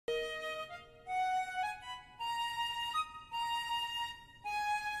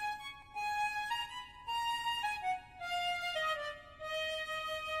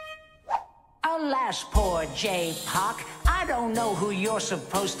Alas, poor J-Poc, I don't know who you're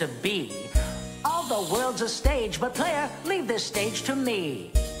supposed to be. All the world's a stage, but player, leave this stage to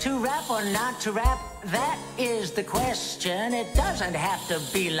me. To rap or not to rap, that is the question. It doesn't have to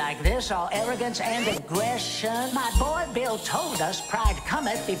be like this, all arrogance and aggression. My boy Bill told us pride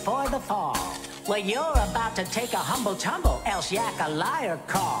cometh before the fall. Well, you're about to take a humble tumble, else yak a liar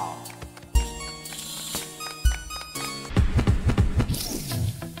call.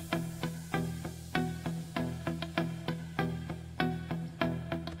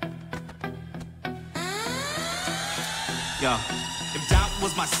 Yo, if Dot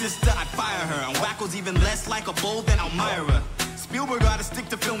was my sister, I'd fire her. And Wacko's even less like a bull than Elmira. Spielberg ought to stick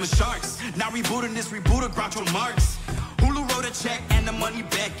to filming sharks. Now rebooting this rebooter, Groucho Marx. Hulu wrote a check and the money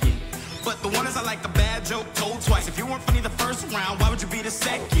beckoned. But the one is I like the bad joke told twice. If you weren't funny the first round, why would you be the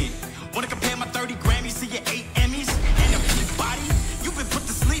second? Wanna compare my 30 Grammys to your 8 Emmys? And your big body? You've been put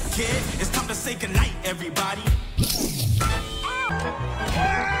to sleep, kid. It's time to say goodnight, everybody.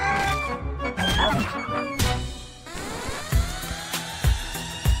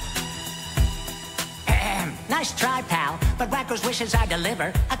 Nice try, pal, but Wacko's wishes I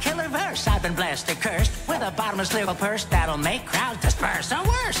deliver. A killer verse, I've been blessed or cursed with a bottomless lyrical purse that'll make crowds disperse. Or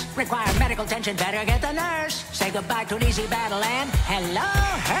worse, require medical attention, better get the nurse. Say goodbye to an easy battle and hello,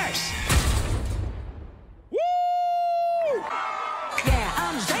 hearse. Woo! Yeah,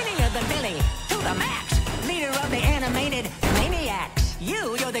 I'm zanier than Billy, to the max. Leader of the animated Maniacs.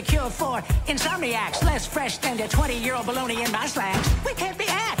 You're the cure for insomniacs. Less fresh than the 20-year-old baloney in my slacks. We can't be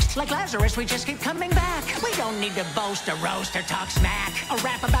axed. Like Lazarus, we just keep coming back. We don't need to boast or roast or talk smack. Or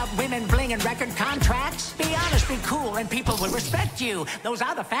rap about women, bling, and record contracts. Be honest, be cool, and people will respect you. Those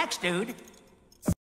are the facts, dude.